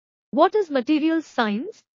What is materials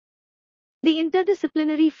science? The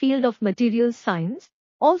interdisciplinary field of materials science,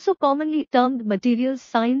 also commonly termed materials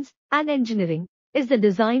science and engineering, is the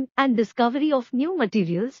design and discovery of new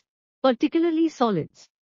materials, particularly solids.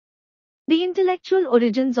 The intellectual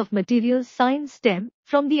origins of materials science stem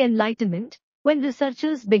from the Enlightenment, when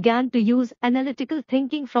researchers began to use analytical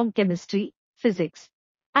thinking from chemistry, physics,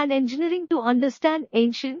 and engineering to understand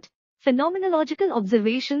ancient, phenomenological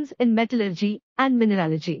observations in metallurgy and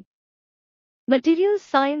mineralogy. Materials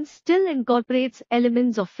science still incorporates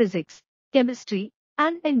elements of physics, chemistry,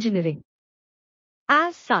 and engineering.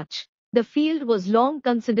 As such, the field was long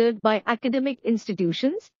considered by academic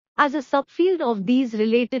institutions as a subfield of these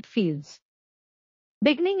related fields.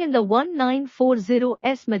 Beginning in the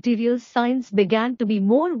 1940s, materials science began to be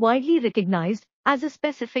more widely recognized as a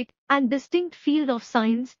specific and distinct field of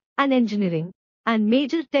science and engineering, and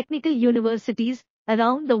major technical universities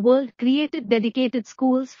around the world created dedicated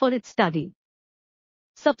schools for its study.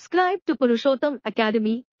 Subscribe to Purushotam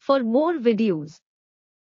Academy for more videos.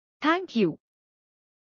 Thank you.